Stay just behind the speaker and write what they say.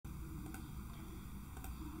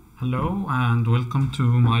Hello and welcome to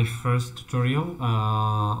my first tutorial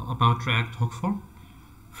about React hook form.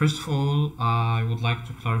 First of all, I would like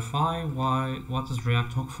to clarify what is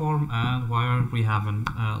React hook form and why are we having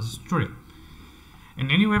this tutorial.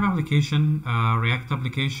 In any web application, React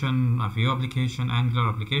application, a Vue application, Angular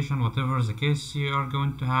application, whatever is the case, you are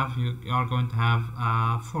going to have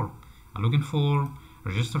a form, a login form,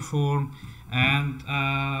 register form, and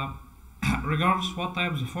regardless what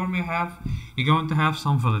types of form you have, you're going to have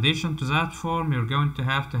some validation to that form. You're going to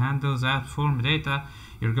have to handle that form data.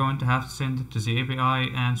 You're going to have to send it to the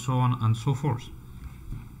API and so on and so forth.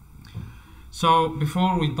 So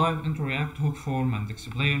before we dive into React hook form and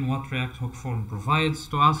explain what React hook form provides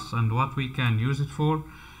to us and what we can use it for,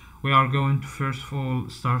 we are going to first of all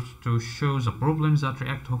start to show the problems that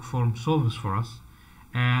React hook form solves for us,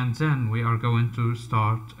 and then we are going to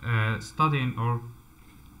start studying or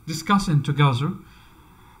discussing together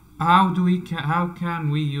how can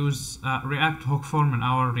we use React hook form in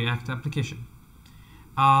our React application.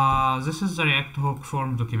 This is the React hook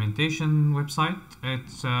form documentation website.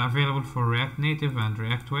 It's available for React Native and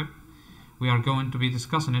React Web. We are going to be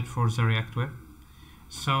discussing it for the React Web.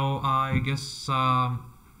 So I guess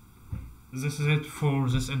this is it for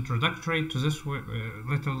this introductory to this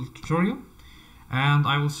little tutorial, and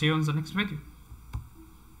I will see you in the next video.